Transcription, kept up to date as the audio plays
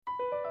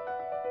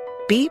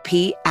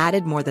BP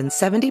added more than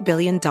 $70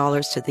 billion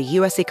to the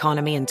U.S.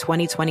 economy in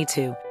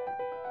 2022.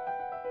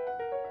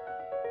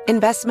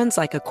 Investments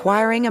like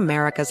acquiring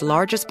America's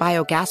largest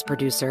biogas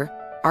producer,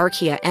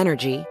 Archaea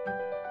Energy,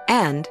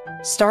 and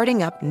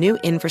starting up new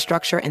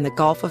infrastructure in the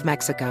Gulf of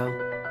Mexico.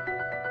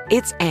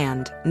 It's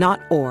and,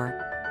 not or.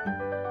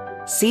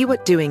 See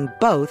what doing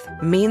both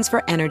means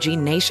for energy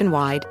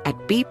nationwide at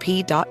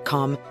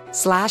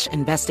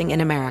bp.com/investing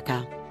in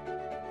America.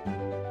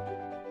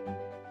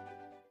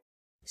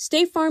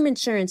 State Farm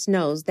Insurance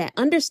knows that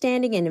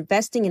understanding and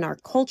investing in our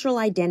cultural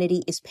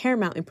identity is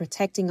paramount in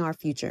protecting our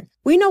future.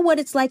 We know what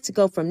it's like to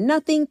go from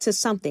nothing to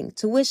something,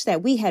 to wish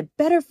that we had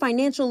better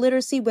financial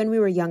literacy when we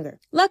were younger.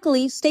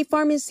 Luckily, State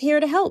Farm is here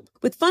to help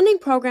with funding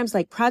programs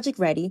like Project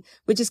Ready,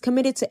 which is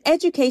committed to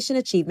education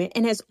achievement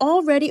and has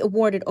already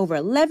awarded over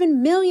 $11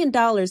 million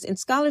in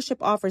scholarship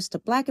offers to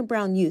Black and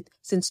Brown youth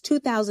since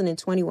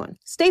 2021.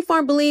 State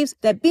Farm believes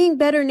that being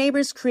better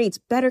neighbors creates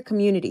better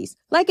communities.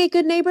 Like a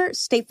good neighbor,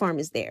 State Farm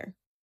is there.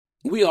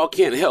 We all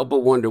can't help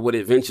but wonder what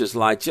adventures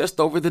lie just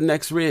over the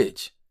next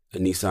ridge. A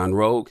Nissan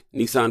Rogue,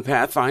 Nissan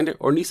Pathfinder,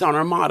 or Nissan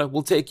Armada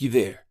will take you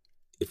there.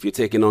 If you're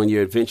taking on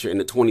your adventure in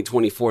the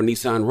 2024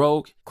 Nissan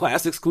Rogue,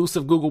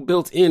 class-exclusive Google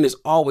built-in is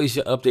always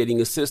your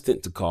updating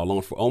assistant to call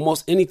on for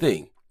almost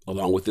anything.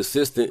 Along with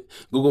Assistant,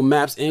 Google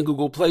Maps and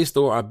Google Play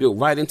Store are built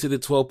right into the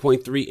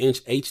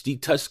 12.3-inch HD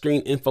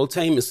touchscreen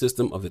infotainment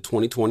system of the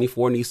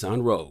 2024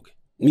 Nissan Rogue.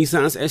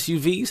 Nissan's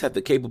SUVs have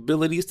the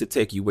capabilities to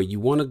take you where you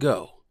want to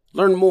go.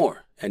 Learn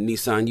more at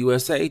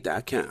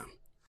nissanusa.com.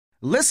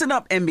 Listen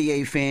up,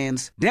 NBA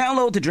fans.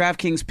 Download the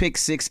DraftKings Pick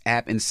 6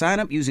 app and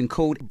sign up using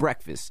code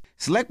BREAKFAST.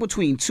 Select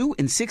between 2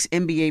 and 6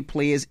 NBA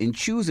players and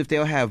choose if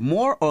they'll have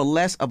more or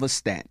less of a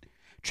stat.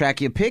 Track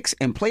your picks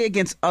and play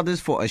against others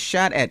for a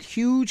shot at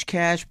huge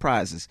cash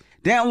prizes.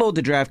 Download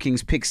the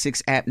DraftKings Pick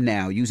 6 app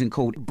now using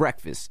code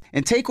BREAKFAST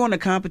and take on the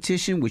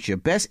competition with your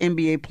best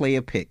NBA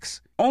player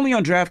picks. Only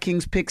on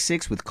DraftKings Pick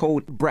 6 with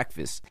code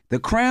BREAKFAST. The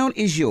crown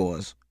is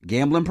yours.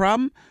 Gambling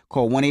problem?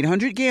 Call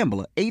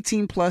 1-800-GAMBLER.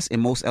 18 plus in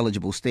most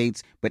eligible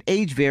states, but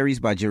age varies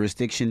by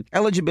jurisdiction.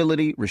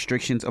 Eligibility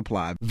restrictions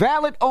apply.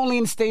 Valid only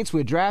in states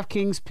where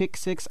DraftKings Pick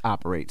 6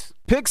 operates.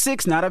 Pick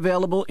 6 not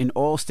available in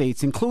all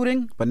states,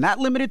 including, but not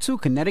limited to,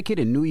 Connecticut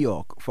and New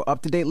York. For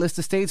up-to-date list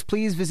of states,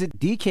 please visit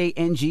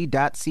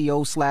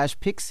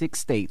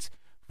dkng.co/pick6states.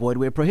 Void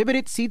where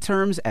prohibited. See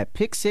terms at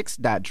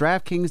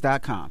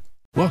pick6.draftkings.com.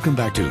 Welcome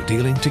back to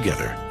Dealing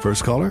Together.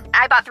 First caller?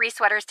 I bought 3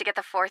 sweaters to get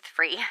the 4th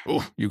free.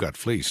 Oh, you got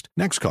fleeced.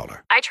 Next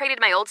caller? I traded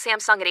my old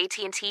Samsung at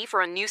AT&T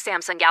for a new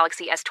Samsung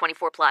Galaxy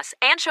S24 Plus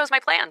and chose my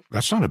plan.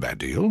 That's not a bad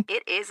deal.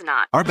 It is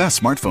not. Our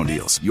best smartphone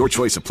deals. Your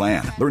choice of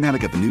plan. Learn how to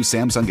get the new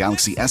Samsung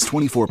Galaxy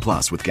S24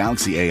 Plus with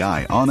Galaxy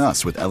AI on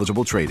us with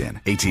eligible trade-in.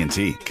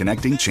 AT&T.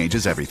 Connecting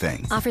changes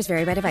everything. Offers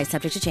vary by device.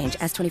 Subject to change.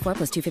 S24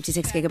 plus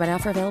 256GB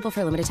offer available for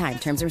a limited time.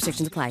 Terms and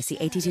restrictions apply. See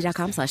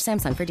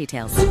att.com/Samsung for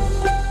details.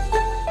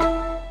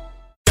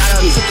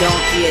 Get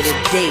donkey of the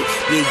day,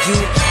 yeah, you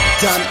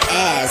dumb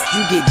ass.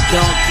 You get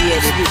donkey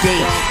of the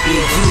day,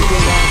 yeah, you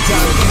dumb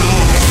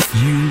ass.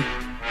 You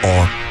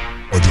are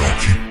a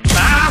donkey.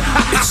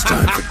 It's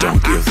time for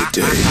Donkey of the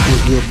Day.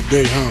 Donkey of the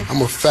day, huh? I'm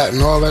gonna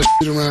fatten all that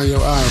shit around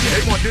your eye.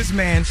 They want this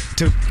man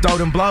to throw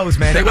them blows,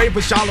 man. They waiting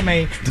for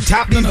Charlemagne to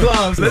tap these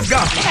gloves. Let's go.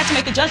 They had to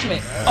make a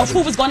judgment of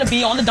who was going to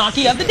be on the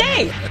Donkey of the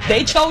Day.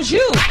 They chose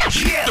you.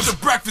 Yes. The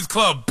Breakfast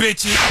Club,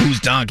 bitches. Who's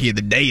Donkey of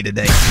the Day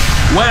today?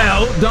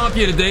 Well,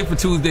 Donkey of the Day for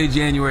Tuesday,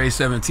 January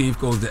 17th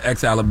goes to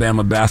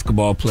ex-Alabama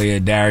basketball player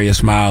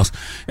Darius Miles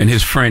and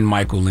his friend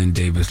Michael Lynn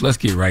Davis. Let's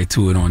get right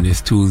to it on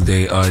this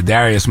Tuesday.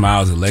 Darius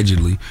Miles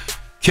allegedly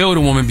killed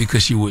a woman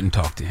because she wouldn't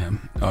talk to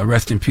him.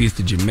 Rest in peace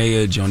to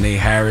Jamea Jonay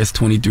Harris,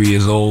 23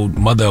 years old,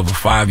 mother of a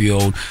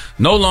 5-year-old.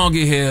 No longer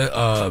here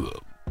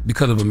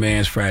because of a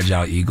man's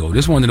fragile ego.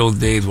 This is one of those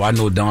days where I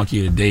know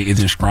Donkey of the Day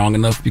isn't strong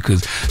enough,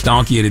 because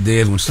Donkey of the Day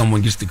is when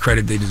someone gets the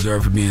credit they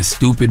deserve for being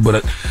stupid.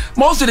 But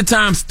most of the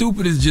time,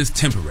 stupid is just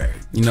temporary.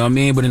 You know what I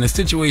mean? But in a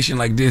situation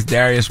like this,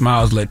 Darius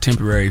Miles let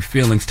temporary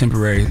feelings,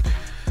 temporary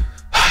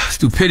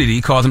stupidity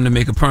cause him to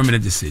make a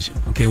permanent decision.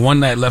 Okay, one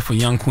night left for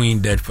young queen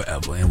dead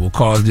forever, and will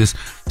cause this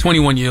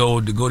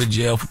 21-year-old to go to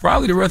jail for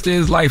probably the rest of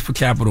his life for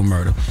capital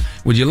murder.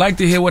 Would you like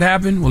to hear what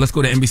happened? Well, let's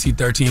go to NBC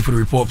 13 for the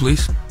report,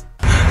 please.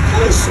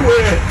 I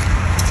swear,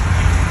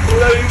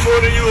 way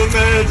more than you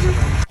imagine.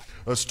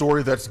 A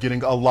story that's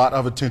getting a lot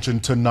of attention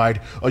tonight.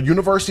 A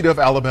University of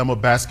Alabama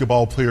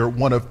basketball player,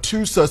 one of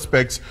 2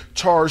 suspects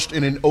charged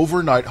in an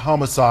overnight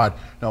homicide.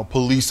 Now,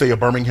 police say a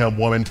Birmingham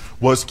woman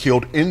was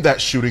killed in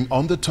that shooting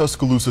on the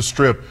Tuscaloosa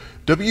Strip.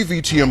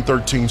 WVTM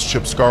 13's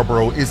Chip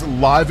Scarborough is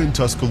live in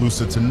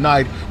Tuscaloosa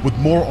tonight with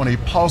more on a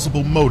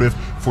possible motive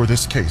for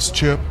this case.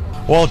 Chip?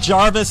 Well,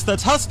 Jarvis, the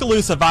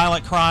Tuscaloosa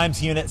Violent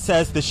Crimes Unit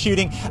says the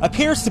shooting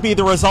appears to be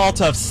the result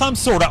of some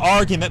sort of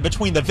argument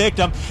between the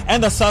victim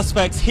and the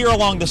suspects here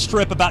along the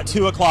Strip about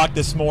 2 o'clock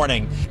this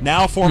morning.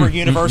 Now, former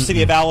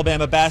University of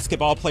Alabama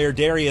basketball player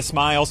Darius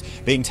Miles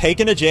being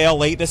taken to jail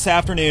late this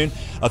afternoon.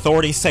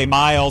 Authorities say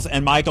Miles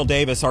and Michael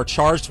Davis are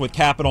charged with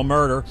capital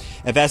murder.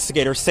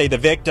 Investigators say the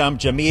victim,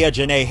 Jamia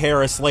Janae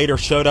Harris, later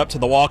showed up to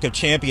the Walk of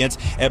Champions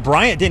at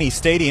Bryant-Denny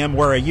Stadium,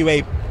 where a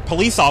UA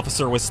police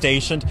officer was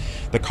stationed.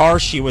 The car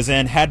she was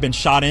in had been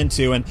shot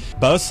into, and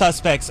both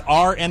suspects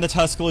are in the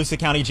Tuscaloosa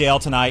County Jail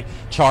tonight,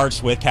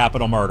 charged with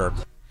capital murder.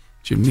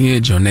 Jamia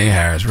Janae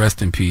Harris,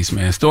 rest in peace,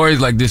 man. Stories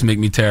like this make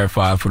me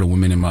terrified for the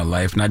women in my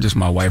life, not just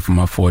my wife and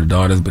my 4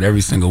 daughters, but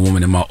every single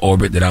woman in my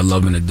orbit that I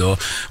love and adore.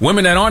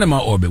 Women that aren't in my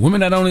orbit, women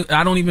that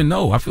I don't even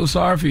know. I feel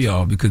sorry for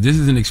y'all because this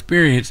is an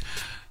experience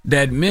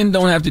that men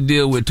don't have to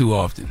deal with too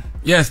often.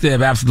 Yes, there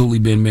have absolutely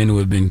been men who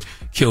have been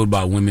killed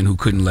by women who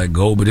couldn't let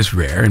go, but it's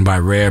rare. And by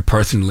rare,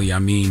 personally, I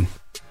mean,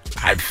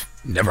 I've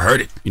never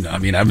heard it.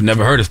 I've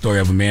never heard a story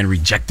of a man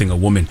rejecting a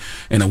woman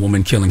and a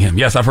woman killing him.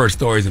 Yes, I've heard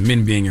stories of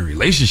men being in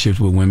relationships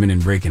with women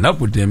and breaking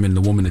up with them and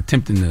the woman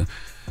attempting to,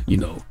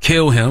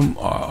 kill him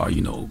or,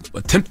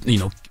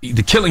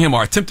 either killing him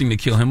or attempting to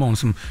kill him on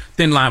some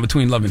thin line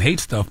between love and hate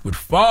stuff. But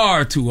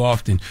far too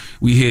often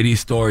we hear these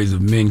stories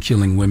of men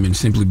killing women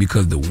simply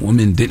because the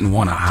woman didn't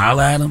want to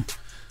holler at him.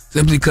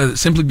 Simply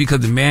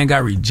because the man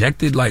got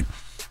rejected. Like,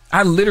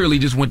 I literally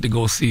just went to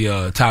go see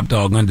Top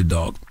Dog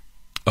Underdog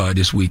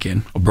this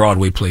weekend, a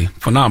Broadway play.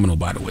 Phenomenal,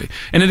 by the way.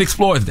 And it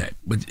explores that.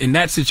 But in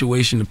that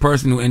situation, the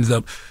person who ends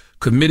up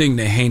committing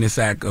the heinous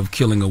act of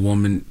killing a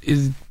woman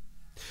is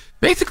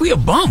basically a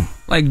bum.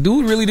 Like,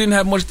 dude really didn't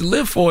have much to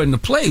live for in the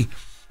play.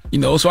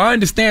 So I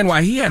understand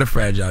why he had a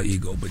fragile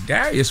ego. But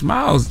Darius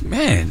Miles,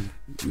 man,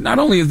 not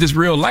only is this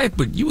real life,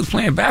 but you was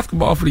playing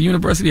basketball for the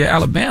University of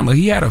Alabama.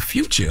 He had a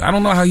future. I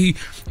don't know how he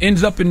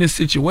ends up in this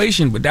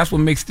situation, but that's what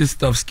makes this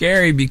stuff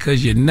scary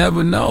because you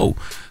never know.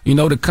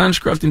 The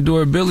construct and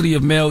durability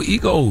of male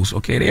egos,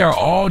 okay? They are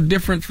all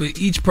different for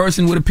each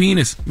person with a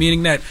penis,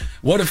 meaning that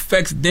what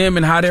affects them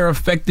and how they're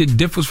affected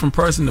differs from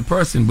person to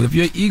person. But if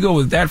your ego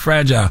is that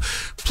fragile,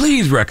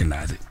 please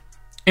recognize it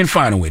and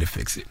find a way to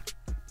fix it.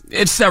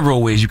 It's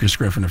several ways you can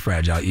strengthen a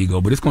fragile ego,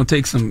 but it's going to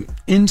take some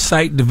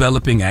insight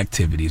developing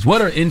activities.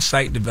 What are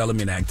insight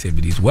development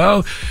activities?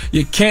 Well,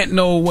 you can't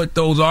know what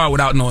those are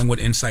without knowing what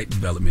insight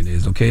development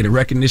is, okay? The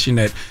recognition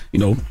that,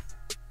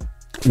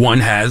 one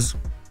has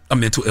a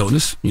mental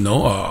illness,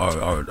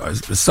 or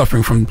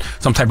suffering from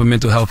some type of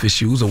mental health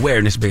issues,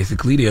 awareness,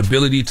 basically, the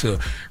ability to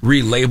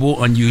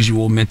relabel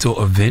unusual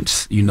mental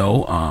events,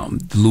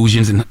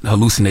 delusions and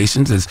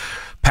hallucinations as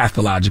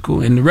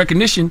pathological, and the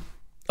recognition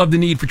of the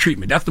need for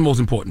treatment. That's the most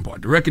important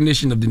part. The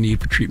recognition of the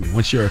need for treatment.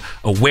 Once you're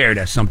aware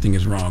that something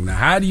is wrong. Now,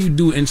 how do you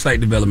do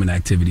insight development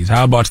activities?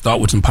 How about start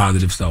with some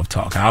positive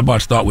self-talk? How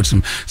about start with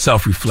some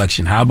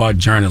self-reflection? How about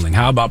journaling?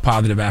 How about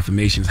positive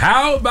affirmations?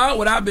 How about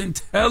what I've been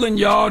telling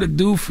y'all to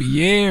do for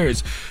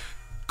years?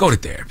 Go to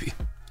therapy.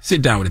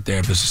 Sit down with a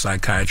therapist or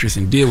psychiatrist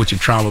and deal with your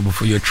trauma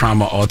before your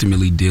trauma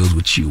ultimately deals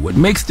with you. What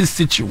makes this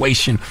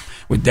situation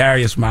with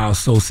Darius Miles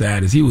so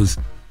sad is he was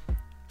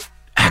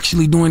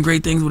actually doing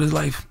great things with his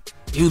life.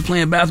 He was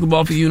playing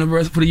basketball for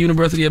the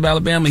University of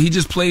Alabama. He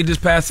just played this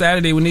past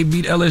Saturday when they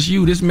beat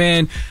LSU. This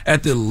man,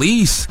 at the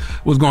least,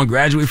 was going to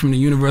graduate from the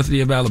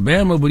University of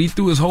Alabama, but he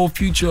threw his whole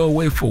future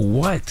away for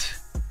what?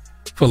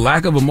 For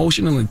lack of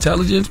emotional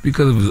intelligence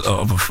because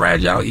of a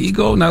fragile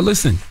ego? Now,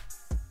 listen,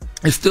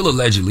 it's still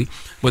allegedly,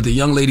 but the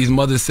young lady's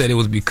mother said it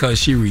was because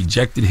she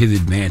rejected his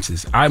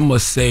advances. I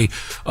must say,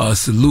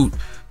 salute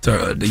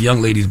to the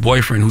young lady's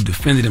boyfriend who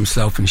defended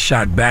himself and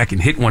shot back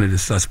and hit one of the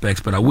suspects,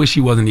 but I wish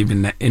he wasn't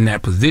even in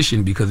that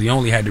position because he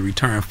only had to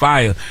return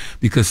fire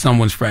because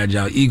someone's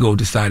fragile ego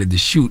decided to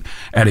shoot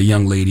at a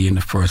young lady in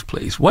the first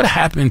place. What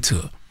happened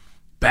to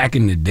back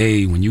in the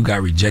day when you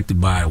got rejected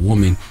by a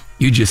woman?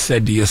 You just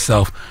said to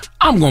yourself,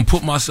 I'm going to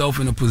put myself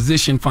in a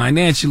position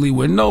financially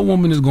where no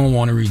woman is going to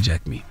want to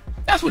reject me.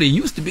 That's what it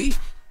used to be.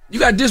 You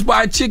got dissed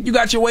by a chick, you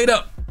got your weight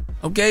up,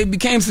 okay?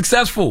 Became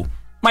successful.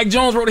 Mike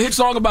Jones wrote a hit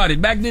song about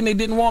it. Back then they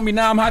didn't want me,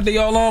 now I'm hot, they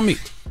all on me.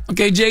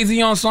 Okay,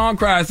 Jay-Z on Song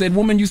Cry said,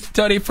 women used to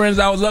tell their friends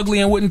I was ugly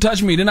and wouldn't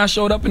touch me. Then I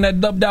showed up in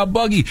that dubbed out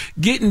buggy.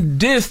 Getting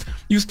dissed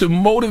used to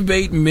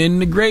motivate men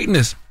to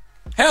greatness.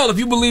 Hell, if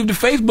you believe the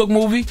Facebook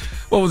movie,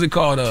 what was it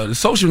called? The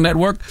Social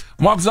Network.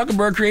 Mark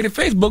Zuckerberg created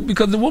Facebook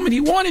because the woman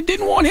he wanted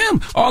didn't want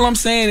him. All I'm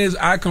saying is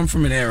I come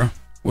from an era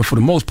where, for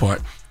the most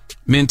part,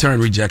 men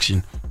turned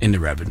rejection into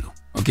revenue.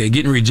 Okay,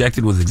 getting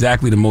rejected was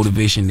exactly the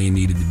motivation they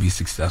needed to be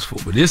successful.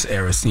 But this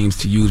era seems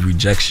to use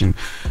rejection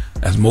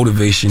as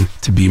motivation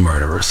to be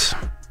murderers.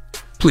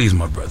 Please,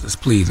 my brothers,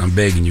 please, I'm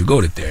begging you,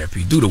 go to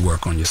therapy. Do the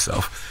work on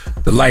yourself.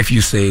 The life you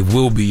save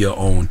will be your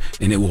own,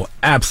 and it will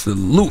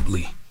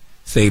absolutely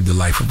save the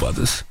life of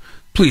others.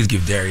 Please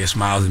give Darius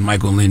Miles and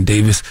Michael Lynn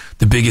Davis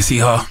the biggest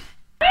hee-haw.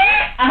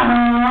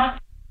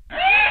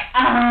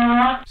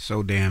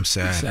 So damn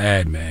sad.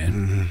 Sad, man.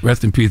 Mm-hmm.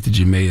 Rest in peace to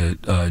Jamia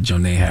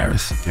Janae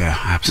Harris. Yeah,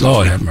 absolutely.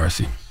 Lord have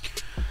mercy.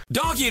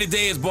 Donkey of the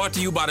Day is brought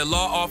to you by the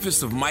law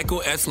office of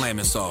Michael S.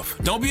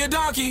 Lamonsoff. Don't be a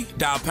donkey.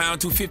 Dial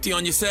pound 250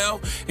 on your cell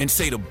and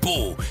say the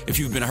bull if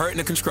you've been hurt in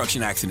a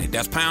construction accident.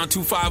 That's pound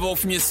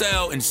 250 from your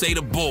cell and say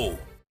the bull.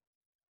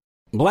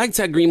 Black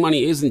Tech Green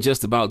Money isn't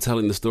just about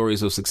telling the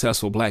stories of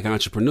successful black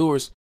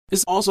entrepreneurs.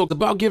 It's also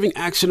about giving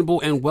actionable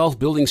and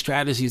wealth-building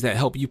strategies that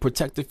help you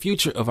protect the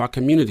future of our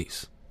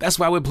communities. That's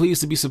why we're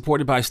pleased to be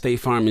supported by State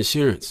Farm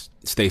Insurance.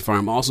 State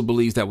Farm also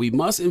believes that we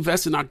must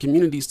invest in our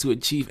communities to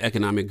achieve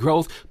economic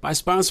growth by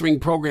sponsoring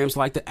programs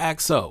like the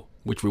ACT-SO,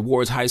 which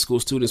rewards high school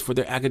students for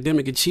their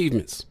academic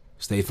achievements.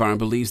 State Farm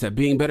believes that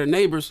being better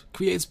neighbors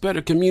creates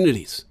better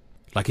communities.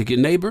 Like a good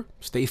neighbor,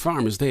 State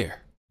Farm is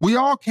there. We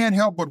all can't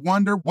help but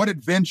wonder what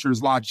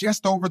adventures lie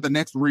just over the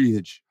next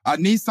ridge. A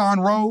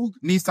Nissan Rogue,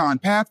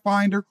 Nissan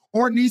Pathfinder,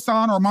 or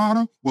Nissan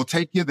Armada will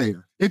take you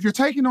there. If you're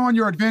taking on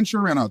your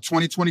adventure in a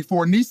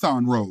 2024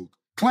 Nissan Rogue,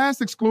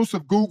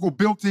 class-exclusive Google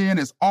built-in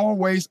is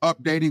always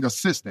updating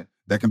assistant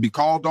that can be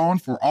called on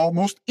for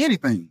almost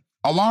anything.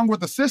 Along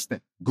with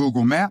Assistant,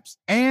 Google Maps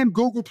and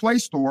Google Play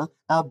Store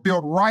are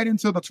built right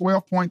into the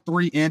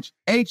 12.3-inch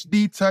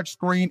HD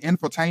touchscreen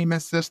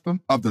infotainment system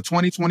of the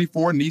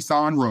 2024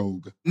 Nissan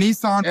Rogue.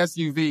 Nissan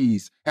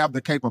SUVs have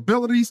the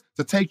capabilities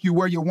to take you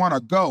where you want to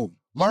go.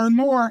 Learn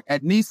more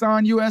at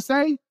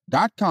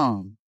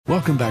nissanusa.com.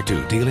 Welcome back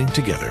to Dealing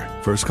Together.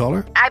 First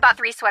caller? I bought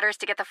 3 sweaters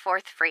to get the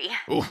 4th free.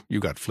 Oh,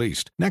 you got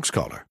fleeced. Next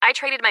caller? I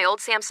traded my old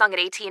Samsung at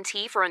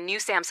AT&T for a new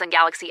Samsung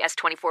Galaxy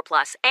S24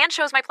 Plus and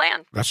chose my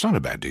plan. That's not a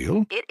bad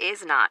deal. It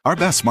is not. Our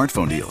best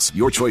smartphone deals.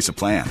 Your choice of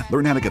plan.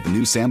 Learn how to get the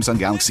new Samsung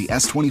Galaxy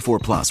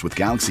S24 Plus with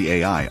Galaxy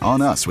AI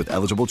on us with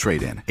eligible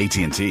trade-in.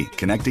 AT&T.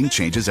 Connecting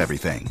changes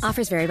everything.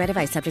 Offers vary by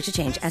device. Subject to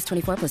change.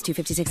 S24 plus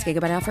 256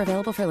 gigabyte offer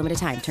available for a limited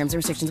time. Terms and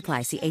restrictions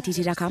apply. See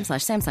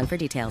att.com/Samsung for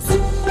details.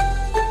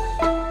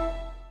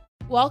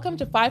 Welcome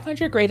to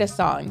 500 Greatest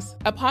Songs,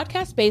 a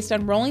podcast based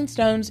on Rolling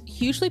Stone's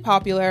hugely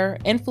popular,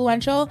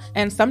 influential,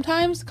 and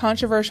sometimes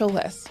controversial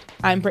list.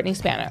 I'm Brittany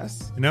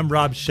Spanos. And I'm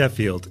Rob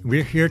Sheffield.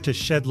 We're here to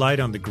shed light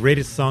on the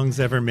greatest songs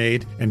ever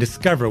made and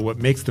discover what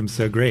makes them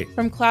so great.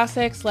 From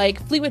classics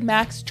like Fleetwood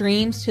Mac's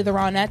Dreams to the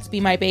Ronettes'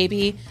 Be My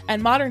Baby,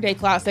 and modern-day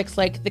classics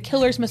like The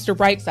Killer's Mr.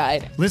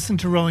 Brightside. Listen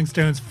to Rolling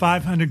Stone's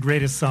 500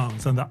 Greatest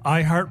Songs on the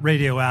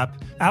iHeartRadio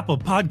app, Apple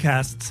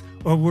Podcasts,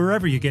 or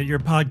wherever you get your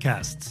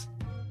podcasts.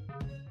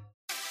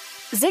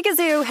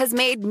 Zigazoo has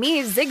made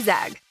me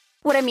zigzag.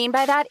 What I mean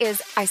by that is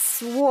I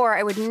swore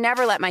I would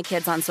never let my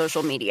kids on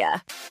social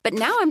media. But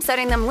now I'm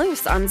setting them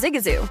loose on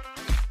Zigazoo.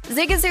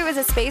 Zigazoo is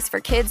a space for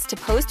kids to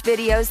post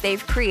videos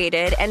they've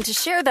created and to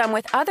share them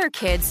with other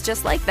kids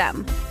just like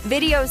them.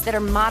 Videos that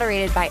are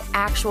moderated by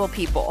actual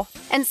people.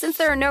 And since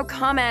there are no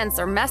comments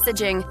or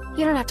messaging,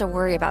 you don't have to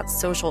worry about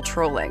social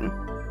trolling.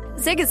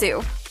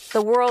 Zigazoo,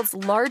 the world's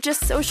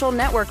largest social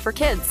network for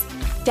kids.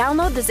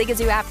 Download the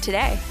Zigazoo app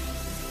today.